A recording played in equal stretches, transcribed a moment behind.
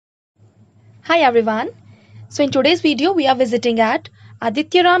Hi everyone. So in today's video we are visiting at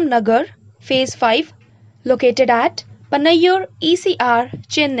Adityaram Nagar Phase 5 located at Panaiyur ECR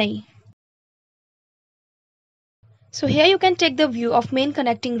Chennai. So here you can take the view of main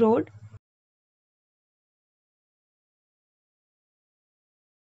connecting road.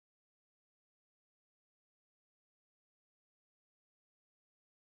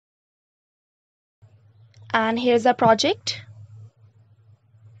 And here's the project.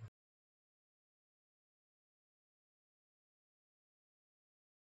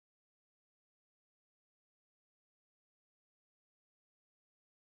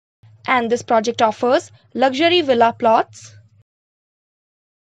 And this project offers luxury villa plots,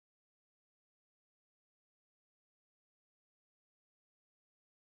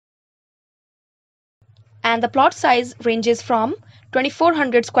 and the plot size ranges from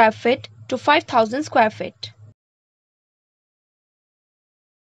 2400 square feet to 5000 square feet.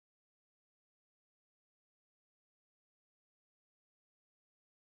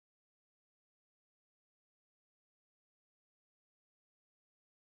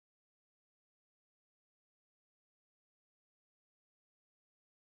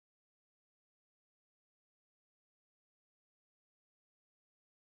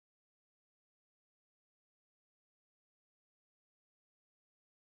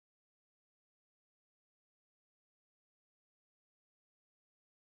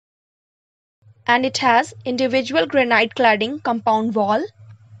 And it has individual granite cladding compound wall,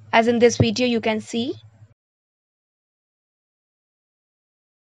 as in this video you can see.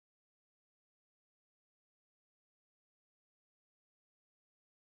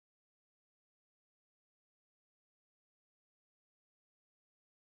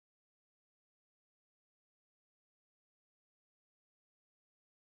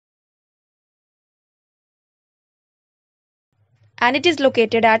 And it is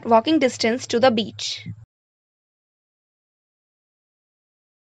located at walking distance to the beach.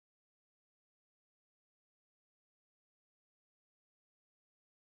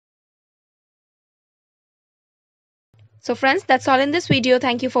 So friends, that's all in this video.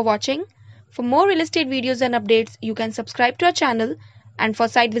 Thank you for watching. For more real estate videos and updates, you can subscribe to our channel, and for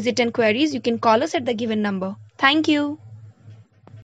site visit and queries, you can call us at the given number. Thank you.